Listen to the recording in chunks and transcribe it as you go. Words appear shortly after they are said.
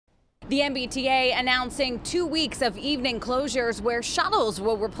The MBTA announcing 2 weeks of evening closures where shuttles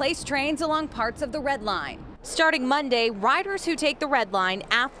will replace trains along parts of the Red Line. Starting Monday, riders who take the Red Line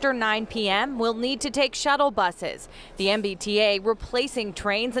after 9 p.m. will need to take shuttle buses. The MBTA replacing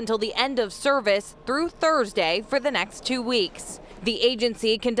trains until the end of service through Thursday for the next 2 weeks. The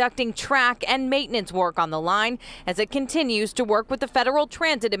agency conducting track and maintenance work on the line as it continues to work with the Federal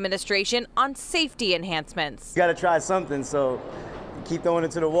Transit Administration on safety enhancements. You got to try something, so keep throwing it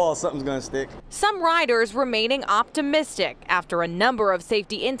to the wall, something's going to stick. Some riders remaining optimistic after a number of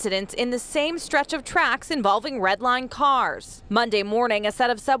safety incidents in the same stretch of tracks involving Red Line cars. Monday morning, a set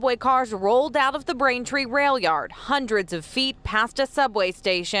of subway cars rolled out of the Braintree rail yard, hundreds of feet past a subway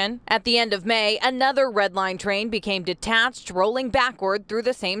station. At the end of May, another Red Line train became detached, rolling backward through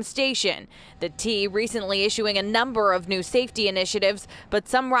the same station. The T recently issuing a number of new safety initiatives, but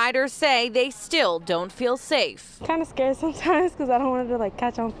some riders say they still don't feel safe. Kind of scared sometimes because I don't want it to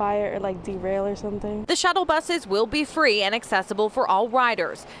catch on fire or derail or something. The shuttle buses will be free and accessible for all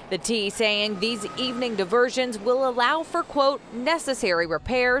riders. The T saying these evening diversions will allow for, quote, necessary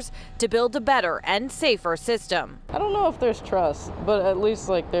repairs to build a better and safer system. I don't know if there's trust, but at least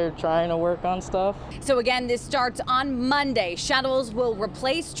they're trying to work on stuff. So again, this starts on Monday. Shuttles will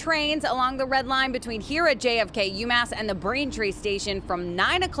replace trains along the Red Line between here at JFK UMass and the Braintree station from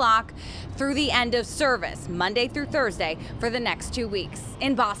 9 o'clock through the end of service, Monday through Thursday for the next 2 weeks.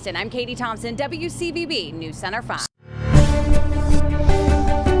 In Boston, I'm Katie Thompson, WCVB News Center 5.